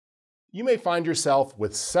You may find yourself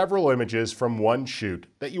with several images from one shoot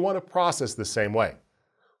that you want to process the same way.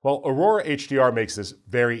 Well, Aurora HDR makes this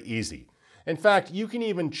very easy. In fact, you can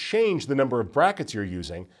even change the number of brackets you're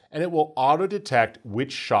using, and it will auto-detect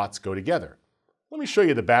which shots go together. Let me show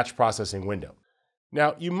you the batch processing window.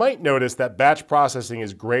 Now, you might notice that batch processing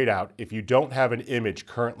is grayed out if you don't have an image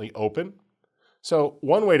currently open. So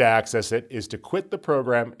one way to access it is to quit the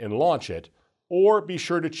program and launch it, or be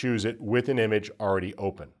sure to choose it with an image already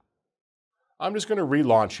open. I'm just going to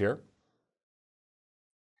relaunch here.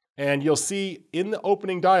 And you'll see in the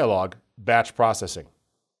opening dialog, batch processing.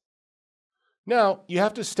 Now, you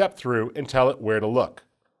have to step through and tell it where to look.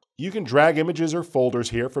 You can drag images or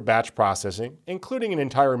folders here for batch processing, including an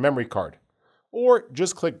entire memory card, or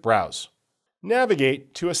just click Browse.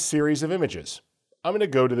 Navigate to a series of images. I'm going to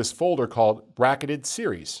go to this folder called Bracketed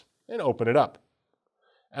Series and open it up.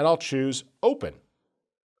 And I'll choose Open.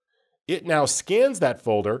 It now scans that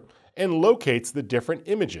folder and locates the different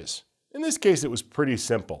images. In this case, it was pretty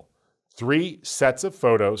simple. 3 sets of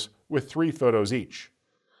photos with 3 photos each.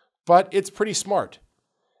 But it's pretty smart.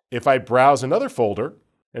 If I browse another folder,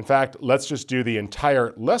 in fact, let's just do the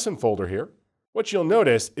entire lesson folder here, what you'll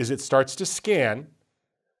notice is it starts to scan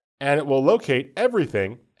and it will locate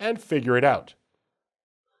everything and figure it out.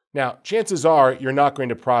 Now, chances are you're not going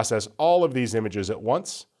to process all of these images at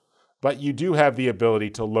once, but you do have the ability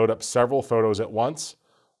to load up several photos at once,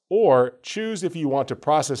 or choose if you want to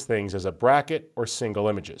process things as a bracket or single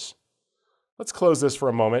images. Let's close this for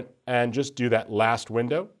a moment and just do that last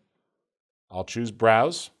window. I'll choose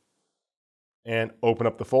Browse and open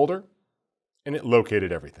up the folder, and it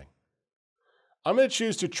located everything. I'm going to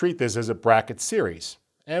choose to treat this as a bracket series,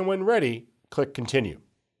 and when ready, click Continue.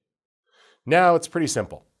 Now it's pretty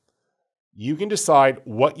simple. You can decide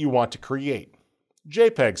what you want to create.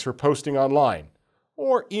 JPEGs for posting online,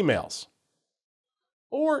 or emails.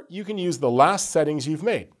 Or you can use the last settings you've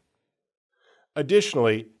made.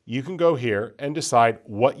 Additionally, you can go here and decide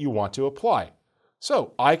what you want to apply.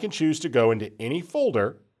 So I can choose to go into any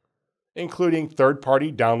folder, including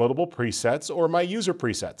third-party downloadable presets or my user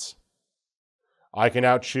presets. I can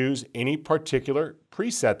now choose any particular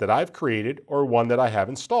preset that I've created or one that I have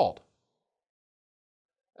installed,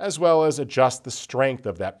 as well as adjust the strength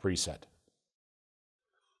of that preset.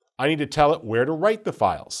 I need to tell it where to write the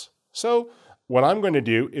files. So what I'm going to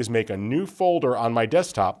do is make a new folder on my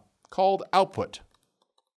desktop called Output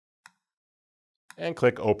and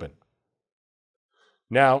click Open.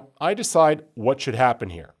 Now I decide what should happen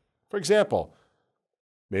here. For example,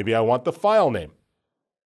 maybe I want the file name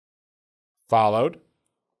followed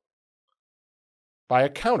by a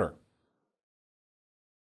counter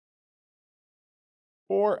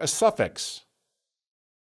or a suffix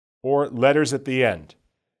or letters at the end.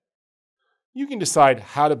 You can decide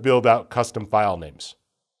how to build out custom file names.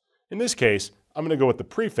 In this case, I'm going to go with the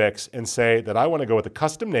prefix and say that I want to go with a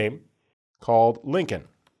custom name called Lincoln.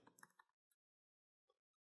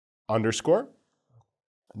 Underscore,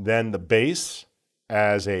 then the base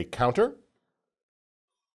as a counter,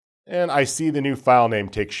 and I see the new file name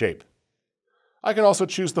take shape. I can also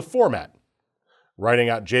choose the format, writing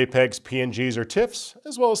out JPEGs, PNGs, or TIFFs,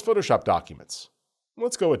 as well as Photoshop documents.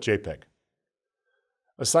 Let's go with JPEG.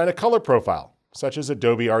 Assign a color profile, such as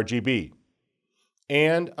Adobe RGB,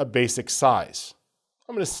 and a basic size.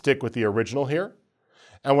 I'm going to stick with the original here,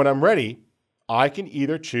 and when I'm ready, I can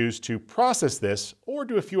either choose to process this or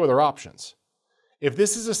do a few other options. If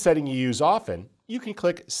this is a setting you use often, you can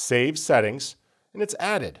click Save Settings, and it's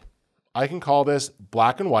added. I can call this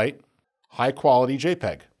black and white, high quality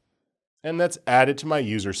JPEG, and that's added to my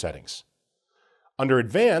user settings. Under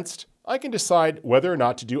Advanced, I can decide whether or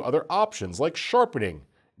not to do other options like sharpening,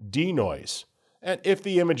 denoise, and if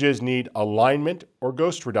the images need alignment or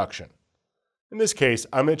ghost reduction. In this case,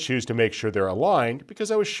 I'm going to choose to make sure they're aligned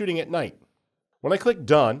because I was shooting at night. When I click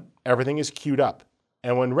Done, everything is queued up,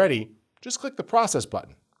 and when ready, just click the Process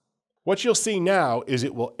button. What you'll see now is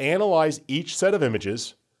it will analyze each set of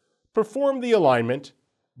images, perform the alignment,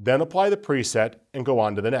 then apply the preset and go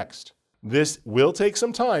on to the next. This will take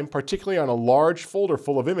some time, particularly on a large folder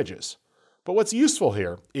full of images. But what's useful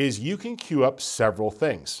here is you can queue up several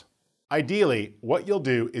things. Ideally, what you'll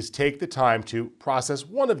do is take the time to process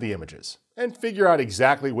one of the images and figure out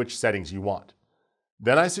exactly which settings you want.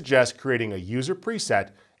 Then I suggest creating a user preset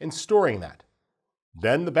and storing that.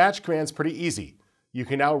 Then the batch command's pretty easy. You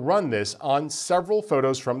can now run this on several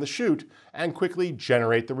photos from the shoot and quickly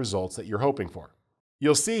generate the results that you're hoping for.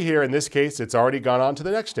 You'll see here in this case it's already gone on to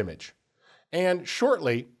the next image. And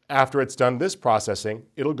shortly after it's done this processing,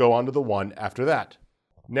 it'll go on to the one after that.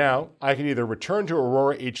 Now I can either return to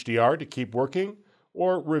Aurora HDR to keep working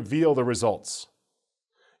or reveal the results.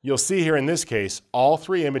 You'll see here in this case, all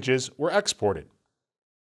 3 images were exported.